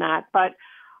opinion on that, but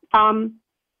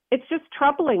it's just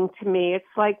troubling to me. It's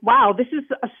like, wow, this is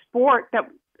a sport that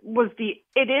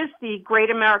it is the great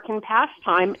American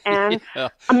pastime, and yeah.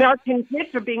 American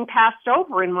kids are being passed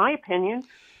over, in my opinion.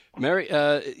 Mary,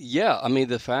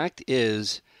 the fact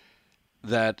is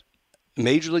that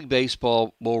Major League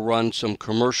Baseball will run some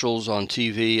commercials on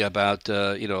TV about,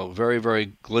 very,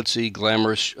 very glitzy,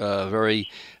 glamorous, very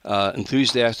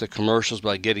enthusiastic commercials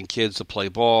about getting kids to play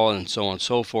ball and so on and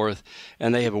so forth.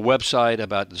 And they have a website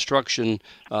about instruction.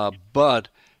 But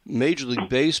Major League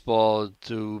Baseball,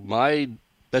 to my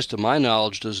best of my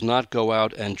knowledge, does not go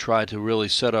out and try to really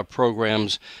set up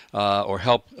programs or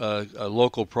help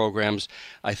local programs.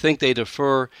 I think they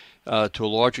defer to a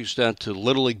large extent to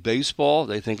Little League Baseball.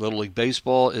 They think Little League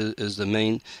Baseball is the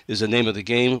name of the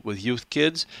game with youth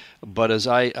kids. But as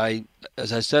I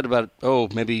said about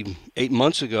maybe 8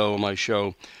 months ago on my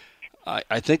show,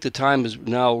 I think the time has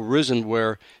now risen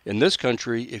where in this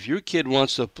country, if your kid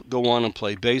wants to go on and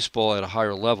play baseball at a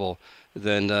higher level,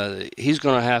 then he's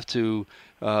going to have to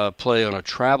play on a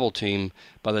travel team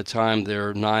by the time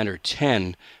they're 9 or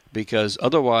 10, because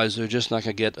otherwise they're just not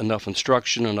going to get enough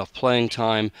instruction, enough playing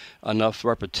time, enough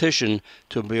repetition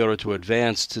to be able to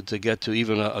advance to get to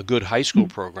even a good high school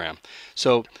program.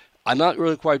 So I'm not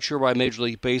really quite sure why Major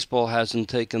League Baseball hasn't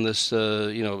taken this,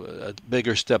 a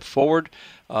bigger step forward.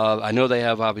 I know they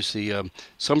have obviously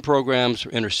some programs for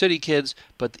inner city kids,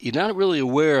 but you're not really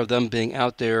aware of them being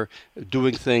out there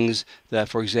doing things that,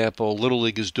 for example, Little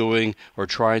League is doing or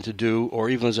trying to do, or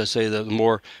even, as I say, the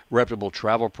more reputable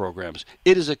travel programs.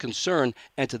 It is a concern,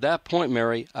 and to that point,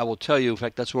 Mary, I will tell you, in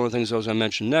fact, that's one of the things I was going to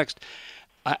mention next.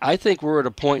 I think we're at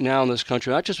a point now in this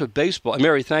country, not just with baseball. And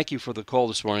Mary, thank you for the call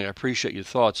this morning. I appreciate your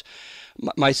thoughts.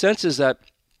 My sense is that,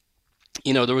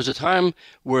 there was a time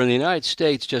where in the United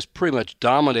States just pretty much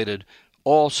dominated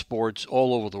all sports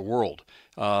all over the world.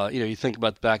 You think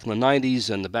about back in the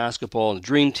 90s and the basketball and the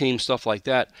Dream Team, stuff like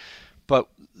that. But,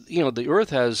 the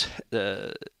earth has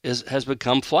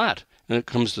become flat when it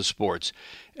comes to sports.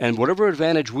 And whatever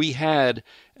advantage we had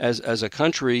as a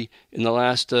country in the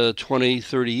last 20,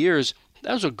 30 years,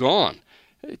 those are gone.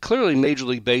 Clearly, Major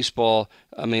League Baseball,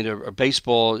 or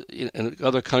baseball in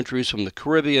other countries, from the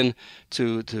Caribbean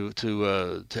to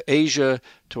Asia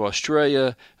to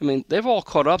Australia, they've all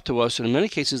caught up to us, and in many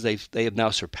cases they have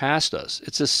now surpassed us.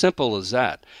 It's as simple as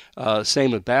that. Same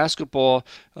with basketball.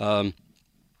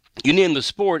 You name the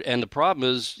sport, and the problem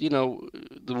is,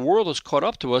 the world has caught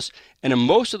up to us, and in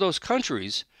most of those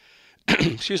countries,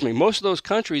 most of those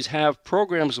countries have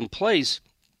programs in place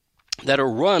that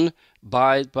are run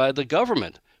by the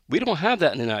government. We don't have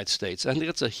that in the United States. I think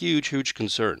that's a huge, huge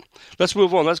concern. Let's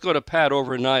move on. Let's go to Pat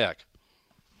over in Nyack.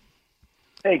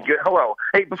 Hey, good. Hello.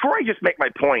 Hey, before I just make my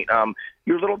point,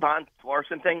 your little Don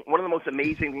Larson thing, one of the most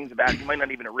amazing things about it, you might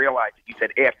not even realize it, you said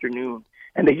afternoon,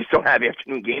 and they just don't have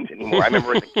afternoon games anymore. I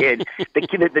remember as a kid,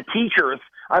 the teachers,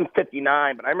 I'm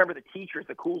 59, but I remember the teachers,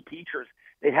 the cool teachers,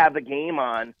 they'd have the game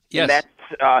on. Yes.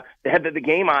 They had the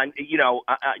game on,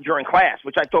 during class,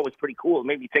 which I thought was pretty cool. It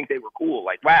made me think they were cool.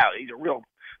 Like, wow, he's a real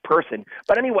person.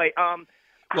 But anyway,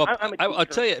 I'll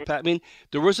tell you, Pat,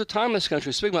 there was a time in this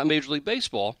country, speaking about Major League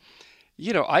Baseball,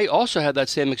 I also had that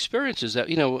same experience, is that,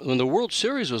 when the World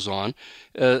Series was on,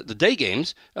 the day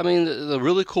games, the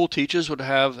really cool teachers would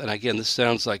have, and again, this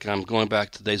sounds like I'm going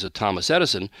back to the days of Thomas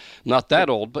Edison, not that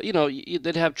old, but,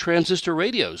 they'd have transistor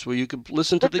radios where you could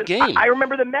listen to the game. I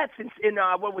remember the Mets in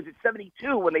what was it,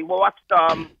 72, when they lost,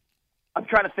 I'm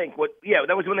trying to think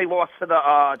that was when they lost to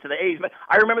the A's. But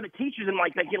I remember the teachers and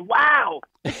thinking, "Wow,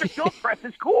 Mr. Gilchrist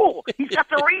is cool. He's got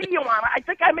the radio on. I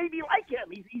think I maybe like him.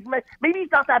 Maybe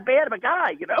he's not that bad of a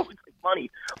guy, It's funny."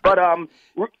 But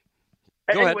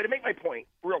anyway, to make my point,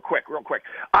 real quick.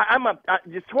 I'm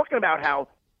just talking about how,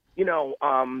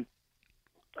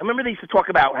 I remember they used to talk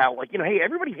about how, hey,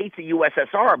 everybody hates the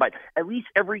USSR, but at least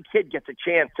every kid gets a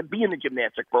chance to be in the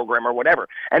gymnastic program or whatever.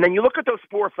 And then you look at those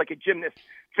sports like a gymnast,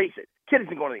 face it, kid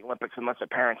isn't going to the Olympics unless their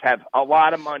parents have a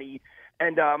lot of money.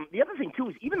 And the other thing, too,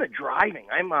 is even the driving.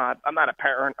 I'm not a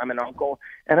parent. I'm an uncle.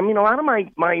 And, a lot of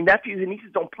my nephews and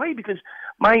nieces don't play because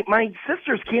my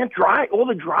sisters can't drive. All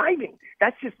the driving.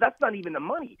 That's not even the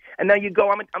money. And now you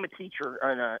go, I'm a teacher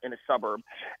in a suburb.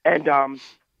 And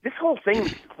this whole thing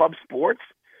with club sports,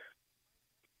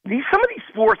 some of these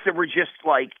sports that were just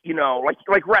like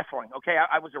wrestling. Okay,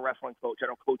 I was a wrestling coach. I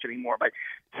don't coach anymore. But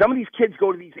some of these kids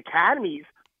go to these academies,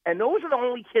 and those are the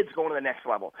only kids going to the next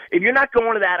level. If you're not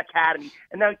going to that academy,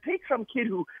 and now take some kid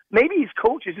who maybe his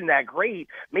coach isn't that great.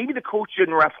 Maybe the coach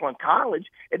didn't wrestle in college,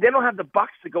 and they don't have the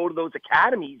bucks to go to those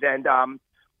academies. And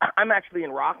I'm actually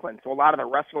in Rockland, so a lot of the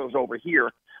wrestlers over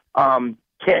here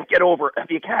can't get over.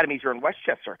 The academies are in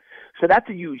Westchester, so that's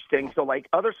a huge thing. So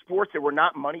other sports that were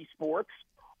not money sports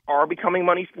are becoming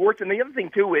money sports. And the other thing,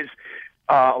 too, is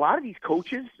a lot of these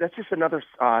coaches, that's just another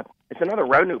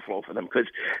revenue flow for them because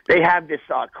they have this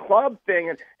club thing.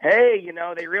 And, hey,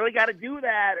 they really got to do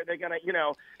that or they're going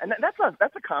to, and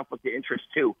that's a conflict of interest,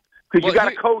 too, because you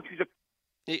got a coach who's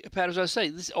Pat, as I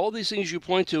say, all these things you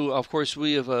point to, of course,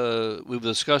 we've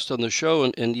discussed on the show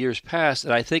in years past,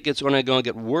 and I think it's only going to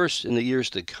get worse in the years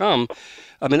to come.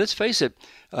 Let's face it,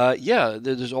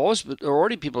 there's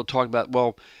already people talking about,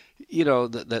 well,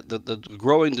 the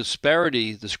growing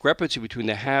discrepancy between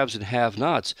the haves and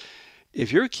have-nots.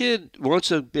 If your kid wants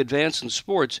to advance in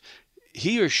sports,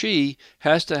 he or she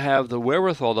has to have the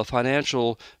wherewithal, the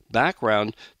financial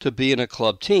background to be in a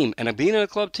club team. And being in a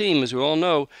club team, as we all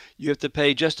know, you have to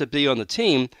pay just to be on the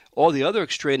team. All the other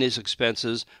extraneous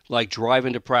expenses, like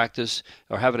driving to practice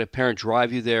or having a parent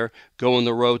drive you there, go on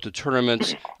the road to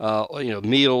tournaments,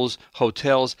 meals,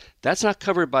 hotels, that's not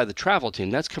covered by the travel team.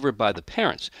 That's covered by the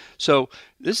parents. So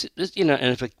this and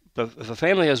if a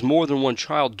family has more than one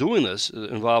child doing this,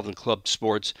 involved in club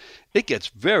sports, it gets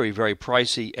very, very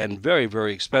pricey and very,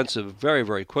 very expensive very,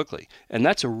 very quickly. And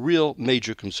that's a real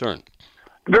major concern.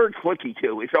 Very cliquey,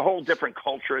 too. It's a whole different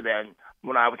culture than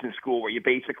when I was in school, where you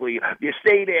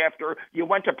stayed after, you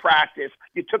went to practice,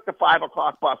 you took the 5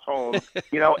 o'clock bus home.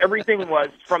 Everything was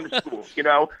from the school,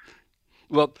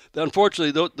 Well,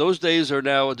 unfortunately, those days are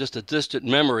now just a distant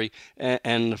memory, and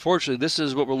unfortunately, this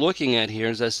is what we're looking at here.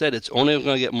 As I said, it's only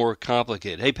going to get more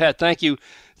complicated. Hey, Pat, thank you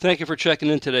for checking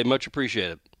in today. Much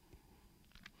appreciated.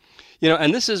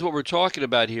 And this is what we're talking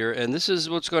about here, and this is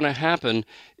what's going to happen.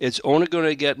 It's only going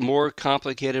to get more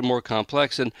complicated, more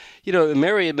complex. And,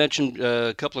 Mary had mentioned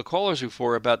a couple of callers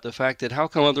before about the fact that how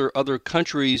come other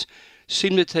countries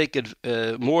seem to take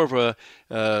more of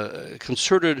a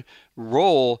concerted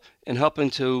role in helping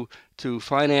to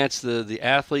finance the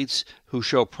athletes who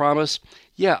show promise.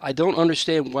 Yeah, I don't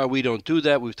understand why we don't do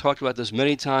that. We've talked about this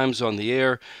many times on the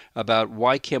air about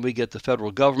why can't we get the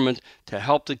federal government to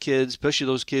help the kids, especially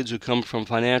those kids who come from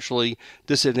financially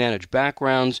disadvantaged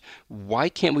backgrounds. Why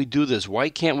can't we do this? Why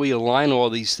can't we align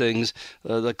all these things,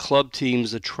 the club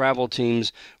teams, the travel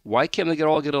teams? Why can't we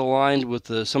all get aligned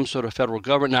with some sort of federal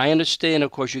government? Now, I understand, of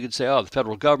course, you could say, the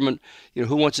federal government,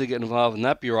 who wants to get involved in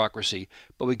that bureaucracy?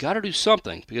 But we got to do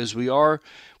something, because we are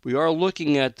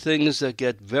looking at things that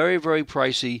get very, very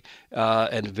pricey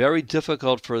and very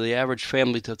difficult for the average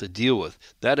family to have to deal with.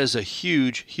 That is a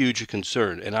huge, huge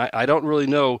concern. And I don't really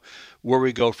know where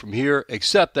we go from here,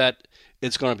 except that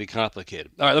it's going to be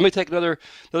complicated. All right, let me take another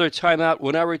timeout.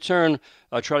 When I return,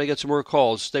 I'll try to get some more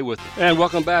calls. Stay with me. And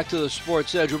welcome back to the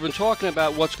Sports Edge. We've been talking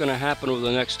about what's going to happen over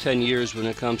the next 10 years when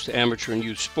it comes to amateur and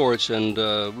youth sports, and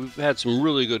we've had some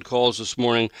really good calls this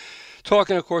morning.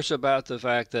 Talking, of course, about the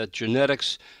fact that genetic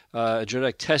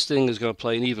testing is going to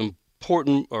play an even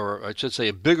important, or I should say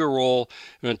a bigger role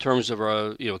in terms of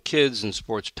our kids and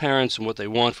sports parents and what they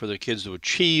want for their kids to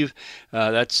achieve.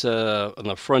 That's on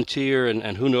the frontier,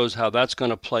 and who knows how that's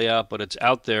going to play out, but it's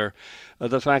out there.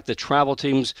 The fact that travel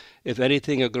teams, if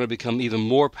anything, are going to become even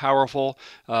more powerful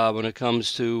when it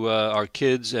comes to our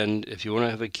kids. And if you want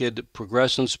to have a kid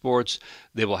progress in sports,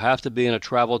 they will have to be in a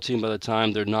travel team by the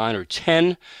time they're 9 or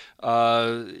 10.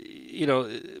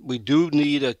 We do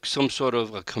need some sort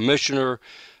of a commissioner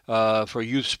for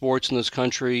youth sports in this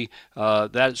country.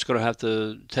 That's going to have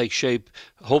to take shape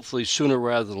hopefully sooner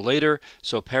rather than later,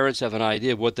 so parents have an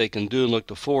idea of what they can do and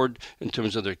look forward in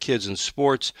terms of their kids in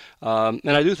sports. And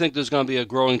I do think there's going to be a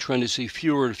growing trend to see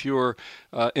fewer and fewer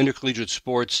intercollegiate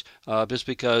sports just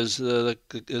because the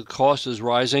cost is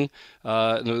rising,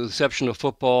 with the exception of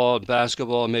football and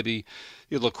basketball and maybe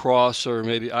lacrosse or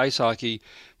maybe ice hockey.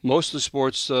 Most of the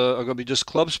sports are going to be just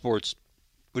club sports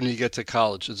when you get to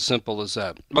college. It's as simple as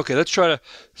that. Okay, let's try to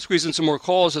squeeze in some more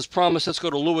calls. As promised, let's go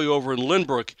to Louie over in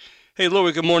Lynbrook. Hey,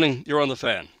 Louie, good morning. You're on the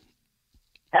Fan.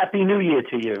 Happy New Year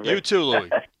to you, Rick. You too, Louie.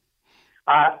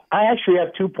 I actually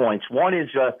have 2 points. One is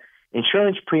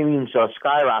insurance premiums are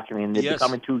skyrocketing, and they're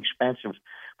becoming too expensive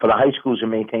for the high schools to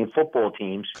maintain football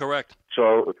teams. Correct.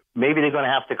 So maybe they're going to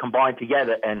have to combine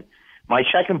together. And my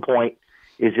second point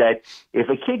is that if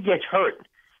a kid gets hurt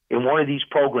in one of these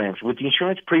programs, with the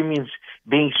insurance premiums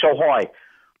being so high,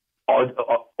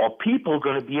 are people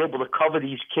going to be able to cover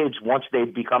these kids once they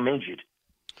become injured?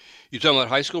 You talking about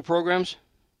high school programs?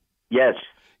 Yes.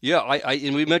 Yeah,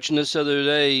 and we mentioned this the other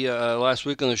day, last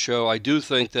week on the show. I do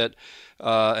think that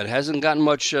it hasn't gotten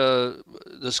much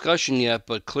discussion yet,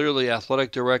 but clearly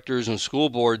athletic directors and school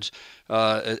boards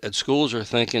at schools are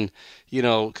thinking,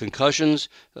 concussions,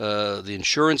 the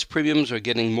insurance premiums are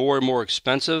getting more and more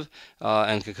expensive,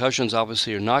 and concussions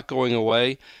obviously are not going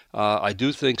away. I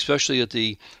do think, especially at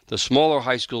the smaller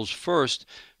high schools first,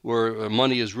 where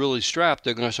money is really strapped,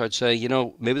 they're going to start saying,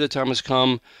 maybe the time has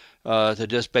come to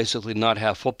just basically not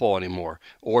have football anymore.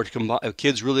 Or if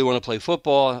kids really want to play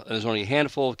football, and there's only a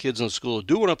handful of kids in the school who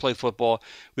do want to play football,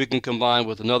 we can combine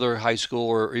with another high school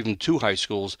or even 2 high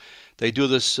schools. They do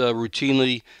this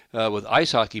routinely with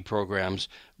ice hockey programs,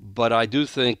 but I do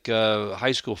think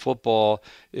high school football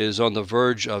is on the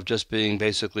verge of just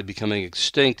basically becoming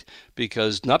extinct,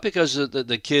 not because of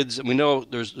the kids, we know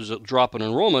there's a drop in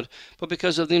enrollment, but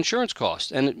because of the insurance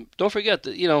cost. And don't forget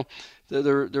that,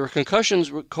 there are concussions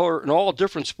in all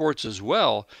different sports as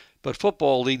well, but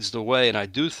football leads the way, and I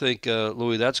do think,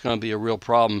 Louis, that's going to be a real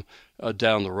problem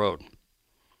down the road.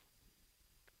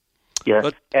 Yeah,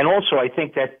 and also I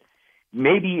think that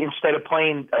maybe instead of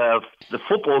playing the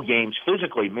football games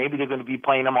physically, maybe they're going to be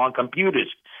playing them on computers,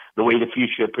 the way the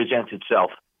future presents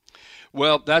itself.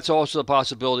 Well, that's also a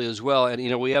possibility as well.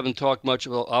 And, we haven't talked much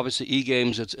about, obviously,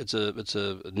 e-games. It's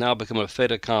now become a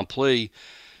fait accompli.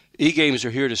 E-games are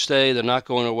here to stay. They're not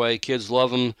going away. Kids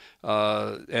love them,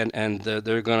 and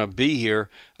they're going to be here.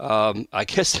 I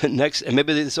guess the next, and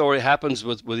maybe this already happens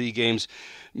with e-games,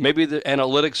 maybe the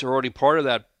analytics are already part of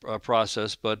that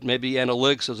process, but maybe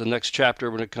analytics is the next chapter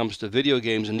when it comes to video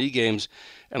games and e-games,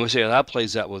 and we say how that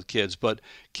plays out with kids. But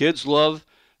kids love,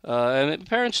 and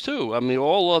parents too. I mean,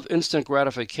 all love instant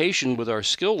gratification with our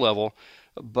skill level,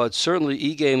 but certainly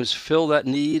e-games fill that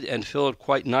need and fill it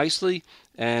quite nicely.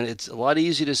 And it's a lot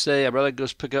easier to say, I'd rather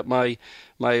just pick up my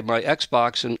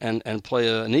Xbox and play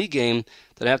an e-game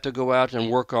than have to go out and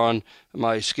work on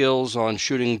my skills on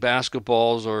shooting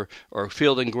basketballs or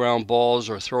fielding ground balls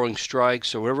or throwing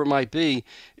strikes or whatever it might be.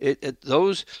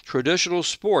 Those traditional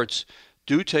sports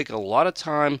do take a lot of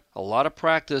time, a lot of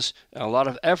practice, and a lot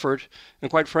of effort, and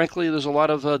quite frankly, there's a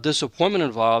lot of disappointment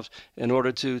involved in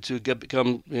order to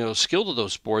become skilled at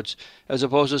those sports, as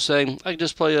opposed to saying I can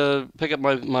just pick up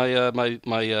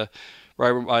my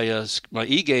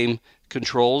e-game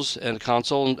controls and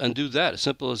console and do that. As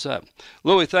simple as that.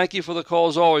 Louis, thank you for the call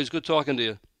as always. Good talking to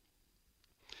you.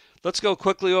 Let's go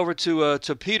quickly over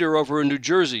to Peter over in New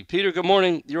Jersey. Peter, good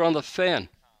morning. You're on the Fan.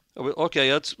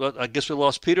 Okay, I guess we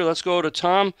lost Peter. Let's go to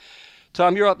Tom.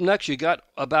 Tom, you're up next. You got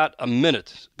about a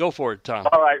minute. Go for it, Tom.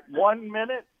 All right, 1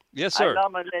 minute? Yes, sir. I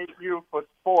nominate you for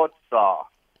Sports Star.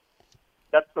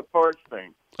 That's the first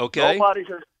thing. Okay. Nobody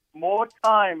has more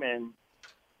time in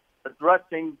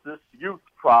addressing this youth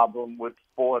problem with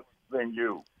sports than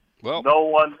you. Well, no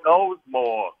one knows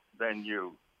more than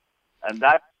you. And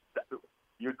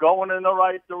you're going in the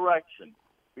right direction,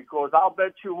 because I'll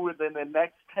bet you within the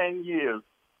next 10 years,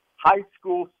 high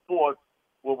school sports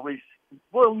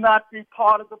will not be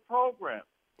part of the program.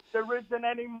 There isn't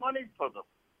any money for them.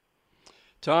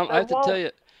 Tom, I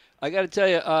got to tell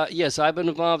you, yes, I've been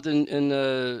involved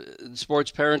in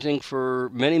sports parenting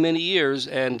for many, many years,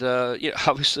 and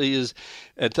obviously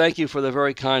and thank you for the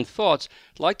very kind thoughts.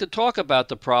 I'd like to talk about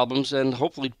the problems and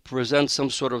hopefully present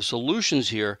some sort of solutions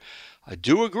here. I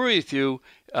do agree with you.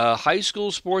 High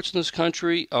school sports in this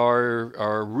country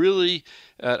are really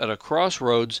at a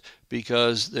crossroads,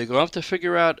 because they're going to have to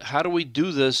figure out how do we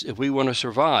do this if we want to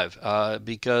survive,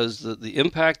 because the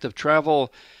impact of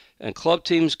travel and club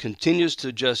teams continues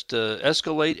to just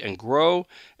escalate and grow,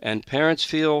 and parents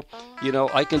feel,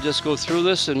 I can just go through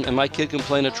this and my kid can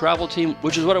play in a travel team,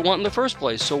 which is what I want in the first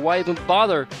place, so why even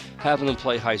bother having them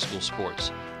play high school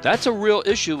sports? That's a real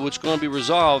issue which is going to be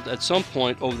resolved at some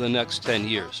point over the next 10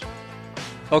 years.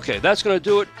 Okay, that's going to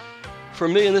do it for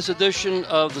me in this edition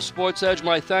of The Sports Edge.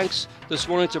 My thanks this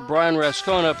morning to Brian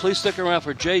Rascona. Please stick around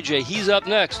for JJ. He's up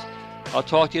next. I'll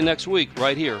talk to you next week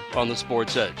right here on The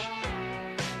Sports Edge.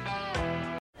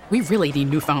 We really need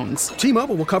new phones.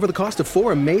 T-Mobile will cover the cost of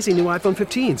 4 amazing new iPhone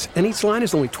 15s, and each line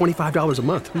is only $25 a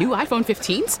month. New iPhone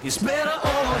 15s? It's better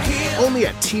over here. Only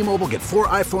at T-Mobile, get 4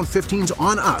 iPhone 15s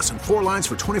on us and 4 lines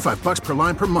for $25 per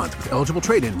line per month with eligible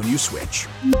trade-in when you switch.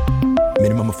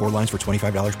 Minimum of 4 lines for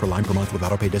 $25 per line per month with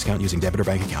autopay discount using debit or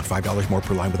bank account. $5 more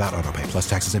per line without autopay, plus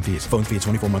taxes and fees. Phone fee at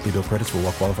 24 monthly bill credits for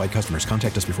well-qualified customers.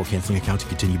 Contact us before canceling account to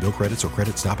continue bill credits or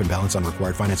credit stop and balance on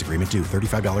required finance agreement due.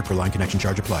 $35 per line connection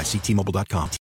charge applies. See T-Mobile.com.